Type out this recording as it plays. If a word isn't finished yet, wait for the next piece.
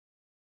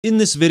In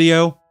this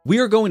video, we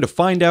are going to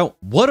find out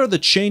what are the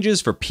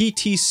changes for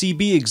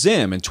PTCB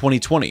exam in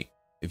 2020.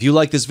 If you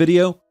like this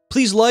video,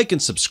 please like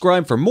and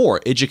subscribe for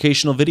more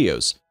educational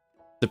videos.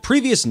 The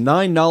previous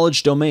 9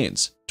 knowledge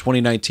domains,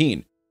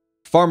 2019,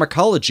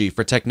 Pharmacology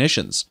for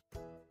technicians,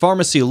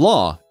 Pharmacy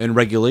law and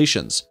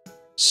regulations,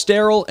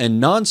 Sterile and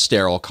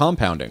non-sterile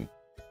compounding,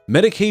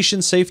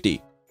 Medication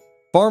safety,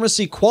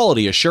 Pharmacy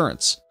quality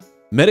assurance,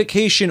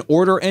 Medication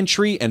order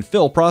entry and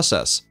fill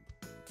process,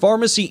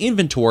 Pharmacy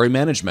inventory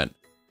management,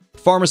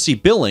 Pharmacy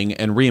billing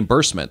and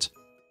reimbursement,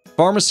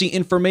 Pharmacy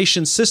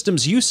information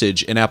systems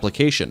usage and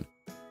application.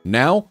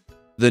 Now,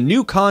 the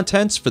new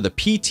contents for the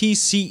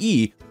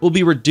PTCE will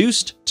be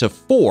reduced to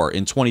 4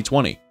 in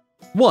 2020.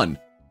 1.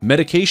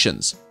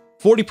 Medications,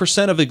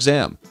 40% of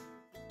exam.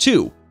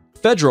 2.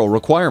 Federal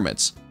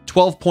requirements,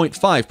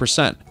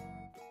 12.5%.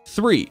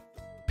 3.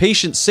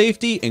 Patient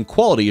safety and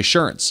quality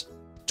assurance,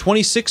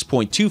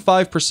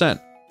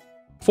 26.25%.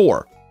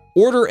 4.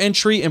 Order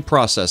entry and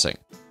processing,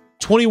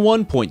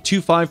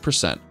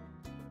 21.25%.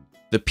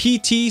 The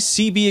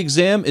PTCB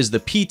exam is the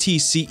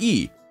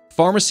PTCE,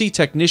 Pharmacy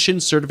Technician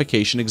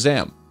Certification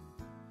Exam.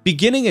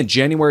 Beginning in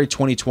January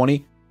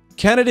 2020,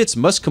 candidates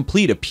must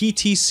complete a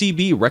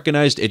PTCB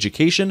recognized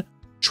education,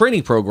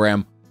 training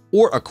program,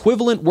 or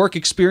equivalent work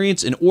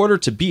experience in order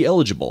to be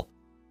eligible.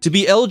 To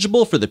be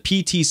eligible for the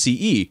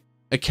PTCE,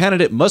 a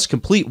candidate must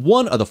complete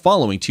one of the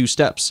following 2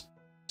 steps.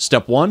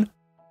 Step 1.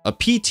 A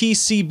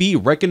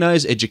PTCB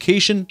recognized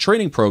education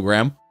training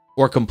program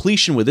or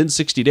completion within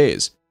 60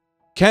 days.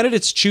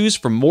 Candidates choose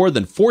from more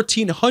than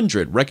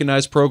 1,400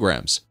 recognized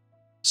programs.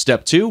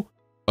 Step 2.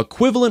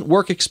 Equivalent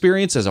work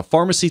experience as a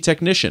pharmacy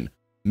technician,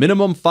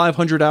 minimum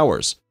 500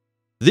 hours.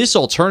 This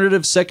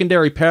alternative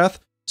secondary path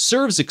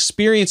serves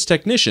experienced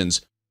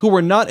technicians who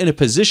were not in a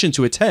position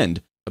to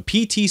attend a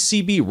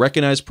PTCB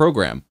recognized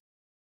program.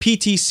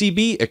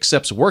 PTCB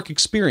accepts work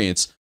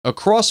experience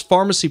across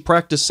pharmacy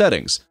practice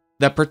settings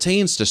that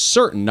pertains to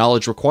certain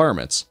knowledge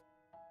requirements.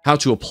 How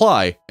to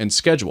apply and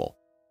schedule.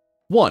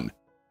 1.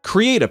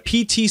 Create a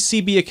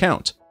PTCB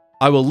account.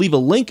 I will leave a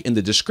link in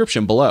the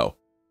description below.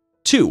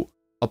 2.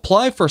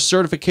 Apply for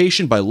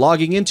certification by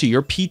logging into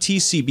your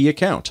PTCB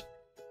account.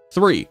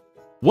 3.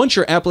 Once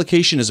your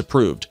application is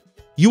approved,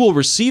 you will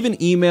receive an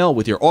email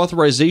with your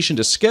authorization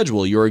to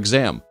schedule your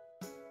exam.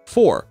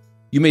 4.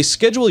 You may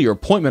schedule your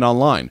appointment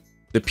online.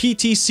 The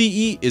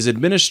PTCE is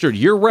administered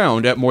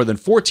year-round at more than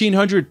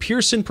 1,400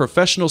 Pearson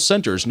professional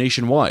centers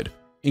nationwide,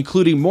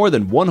 including more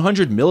than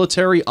 100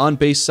 military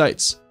on-base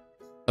sites.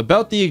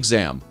 About the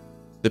exam.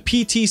 The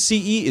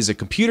PTCE is a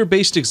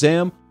computer-based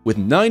exam with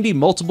 90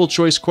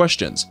 multiple-choice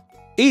questions,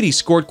 80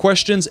 scored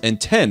questions, and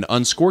 10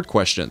 unscored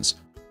questions.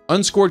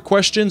 Unscored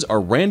questions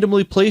are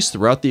randomly placed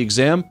throughout the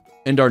exam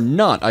and are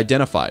not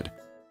identified.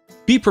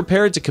 Be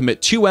prepared to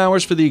commit 2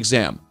 hours for the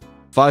exam,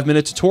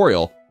 5-minute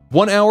tutorial,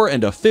 1 hour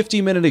and a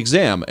 50-minute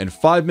exam, and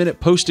 5-minute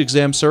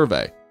post-exam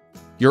survey.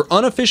 Your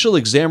unofficial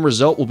exam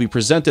result will be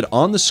presented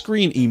on the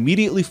screen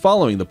immediately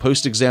following the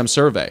post-exam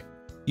survey.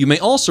 You may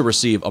also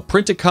receive a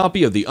printed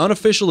copy of the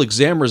unofficial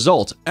exam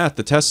result at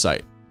the test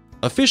site.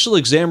 Official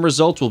exam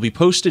results will be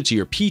posted to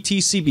your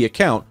PTCB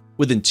account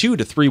within 2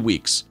 to 3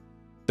 weeks.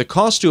 The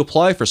cost to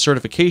apply for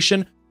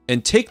certification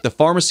and take the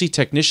Pharmacy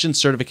Technician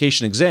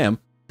Certification Exam,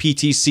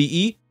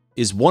 PTCE,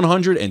 is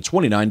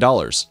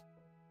 $129.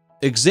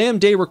 Exam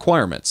day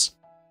requirements.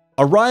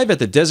 Arrive at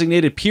the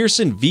designated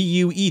Pearson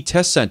VUE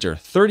test center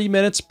 30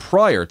 minutes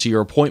prior to your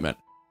appointment.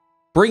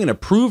 Bring an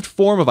approved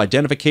form of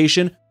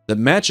identification that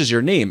matches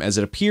your name as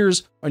it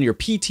appears on your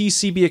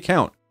PTCB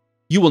account.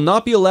 You will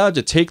not be allowed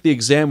to take the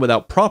exam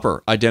without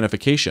proper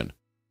identification.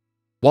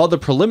 While the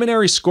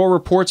preliminary score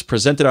reports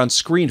presented on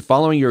screen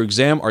following your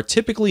exam are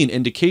typically an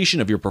indication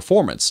of your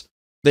performance,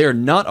 they are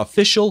not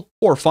official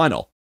or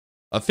final.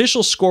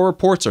 Official score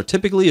reports are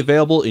typically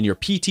available in your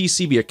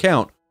PTCB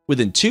account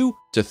within 2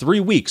 to 3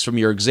 weeks from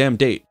your exam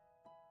date.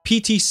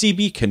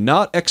 PTCB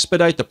cannot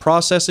expedite the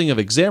processing of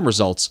exam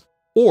results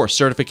or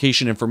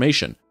certification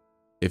information.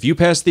 If you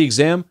pass the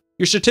exam,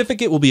 your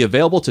certificate will be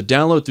available to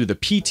download through the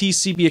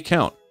PTCB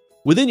account.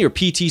 Within your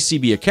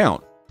PTCB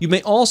account, you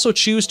may also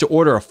choose to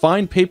order a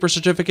fine paper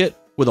certificate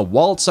with a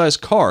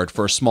wallet-sized card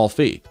for a small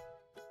fee.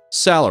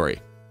 Salary.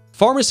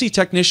 Pharmacy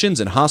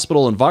technicians in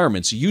hospital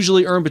environments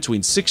usually earn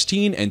between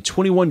 $16 and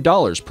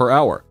 $21 per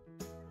hour.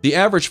 The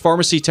average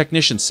pharmacy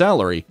technician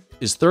salary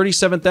is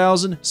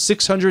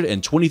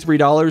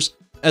 $37,623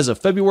 as of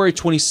February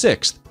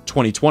 26,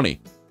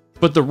 2020.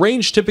 But the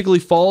range typically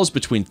falls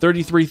between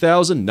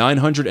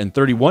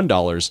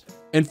 $33,931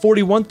 and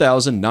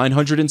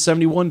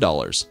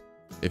 $41,971.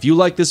 If you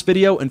like this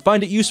video and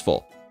find it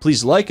useful,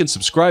 please like and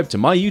subscribe to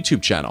my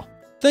YouTube channel.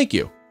 Thank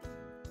you.